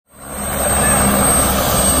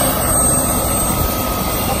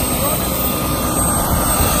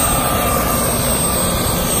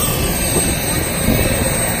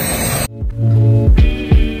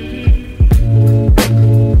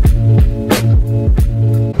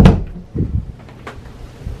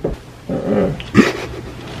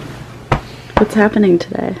What's happening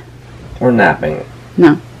today? We're napping.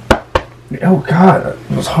 No. Oh god,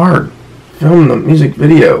 it was hard. Film the music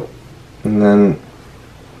video. And then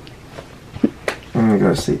I'm gonna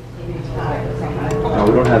go sleep. Oh,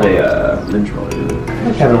 we don't have a lint roller. I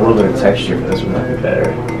think having a little bit of texture for this one might be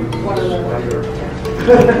better.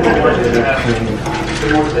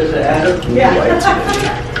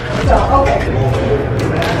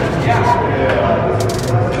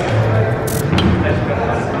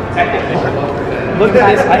 Look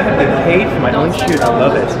at this, I have been paid for my own shoot. I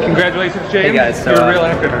love it. Congratulations, James. Hey guys, so you're a real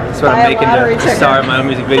actor. that's what I'm making the star of my own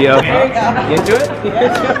music video. There you go. You into it?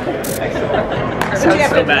 Sounds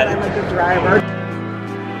so bad. I'm a good driver.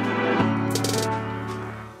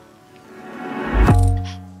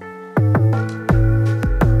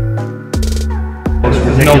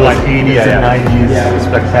 No like 80s and 90s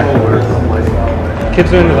spectacular.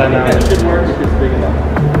 Kids are into that now.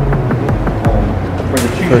 For the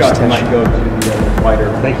two shots, I might go to the wider.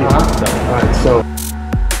 Thank you. Alright, so.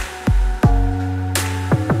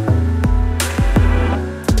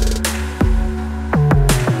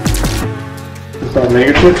 Start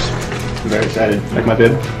mega clips. I'm very excited. Like my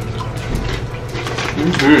bib.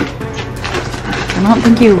 I don't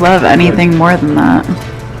think you love anything more than that.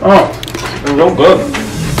 Oh, they're real good.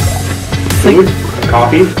 Food,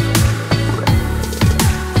 coffee.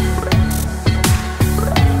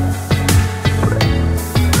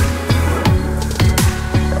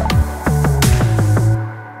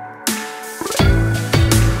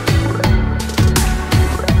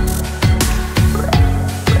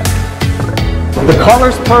 The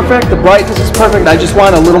color's perfect, the brightness is perfect, I just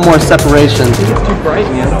want a little more separation. It's too bright,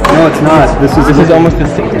 man. No, it's not. This is almost the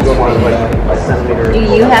same. Do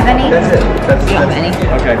you have any? That's it. That's You don't have any?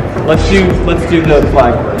 Okay. Let's do the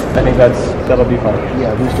flag first. I think that'll be fun.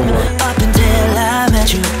 Yeah, these two more. Up until I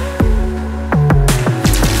met you,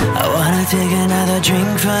 I wanna take another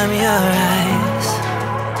drink from your eyes.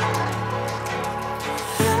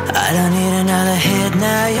 I don't need another hit,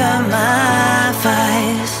 now you're my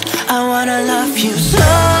vice. I wanna love you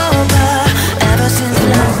sober ever since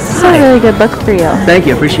last. This is a really good look for you. Thank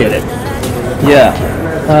you, appreciate it. Yeah.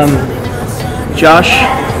 Josh,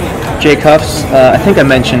 J Cuffs, I think I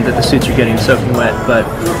mentioned that the suits are getting soaking wet, but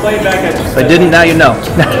if I didn't, now you know.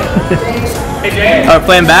 Hey, James. We're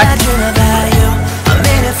playing back? I dream about you, I'm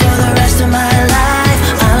in it for the rest of my life.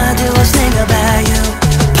 All I do is think about you.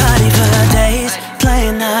 Party for days,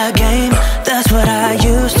 playing the game, that's what I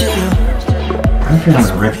used to do. I'm feeling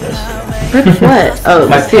to rip this. Rip what? Oh,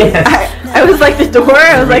 My pants. I was like the door.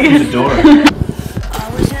 I was like, The door.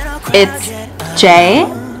 it's J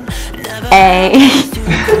A.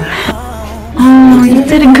 Oh, you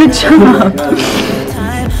did a good job.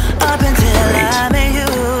 Up until I met you,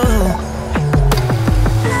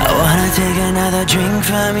 I wanna take another drink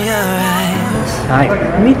from your eyes. Hi.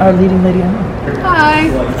 Meet our leading lady I know. Hi.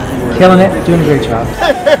 Killing it, doing a great job.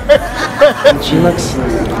 She looks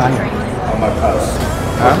fine.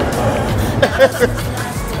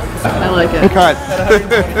 I like it. Cut.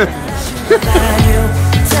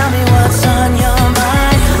 Tell me what's on your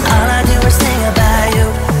mind. All I do is think about you.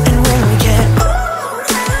 And when we get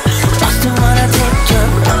I still wanna take your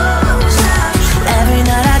clothes off. Every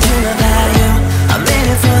night I dream about you. I'm in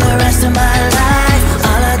it for the rest of my life.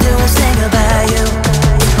 All I do is think about you.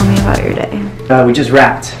 Tell me about your day. We just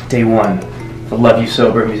wrapped day one, the Love You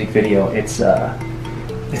Sober music video. It's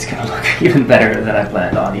gonna look even better than I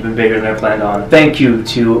planned on, even bigger than I planned on. Thank you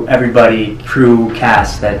to everybody, crew,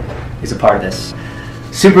 cast that is a part of this.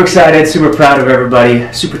 Super excited, super proud of everybody,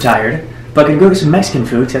 super tired. But gonna go get some Mexican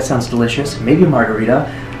food, 'cause that sounds delicious. Maybe a margarita.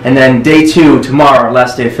 And then day two, tomorrow, our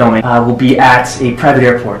last day of filming, we'll be at a private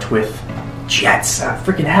airport with jets, a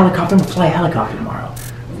freaking helicopter. I'm gonna fly a helicopter tomorrow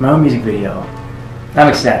for my own music video. I'm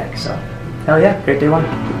ecstatic, so hell yeah, great day one.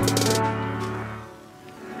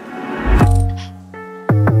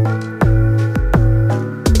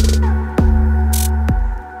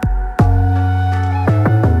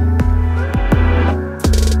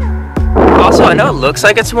 Also, I know it looks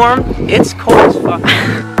like it's warm. It's cold as fuck.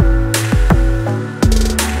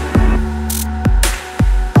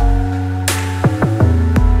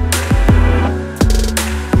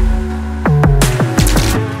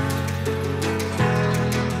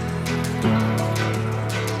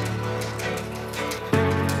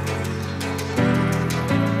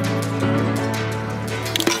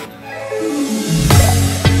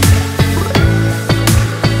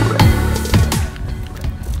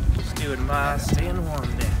 Staying warm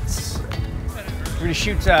dance. We're gonna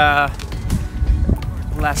shoot the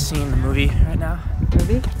last scene in the movie right now.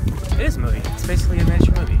 Movie? It is a movie. It's basically a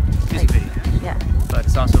miniature movie. Music video. Yeah. But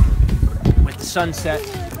it's also a movie. With the sunset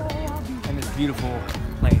and this beautiful beautiful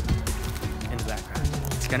plane in the background.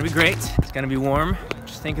 It's gonna be great. It's gonna be warm.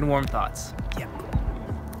 Just thinking warm thoughts. Yeah.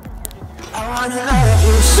 I wanna love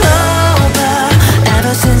you sober,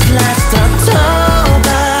 ever since last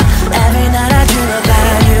October. Every night I dream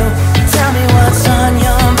about you. Tell me what's on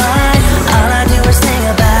your mind. All I do is think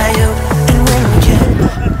about you. And when we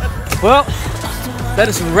get Well, that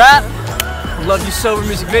is a wrap. Love You Sober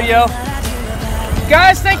music video.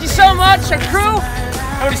 Guys, thank you so much. Our crew.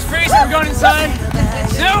 Everybody's freezing. We're going inside.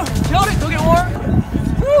 Sue, killed it. Go get warm.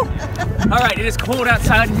 Woo. All right, it is cold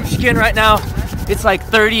outside in Michigan right now. It's like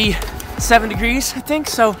 37 degrees, I think.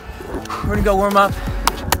 So we're gonna go warm up.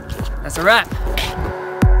 That's a wrap.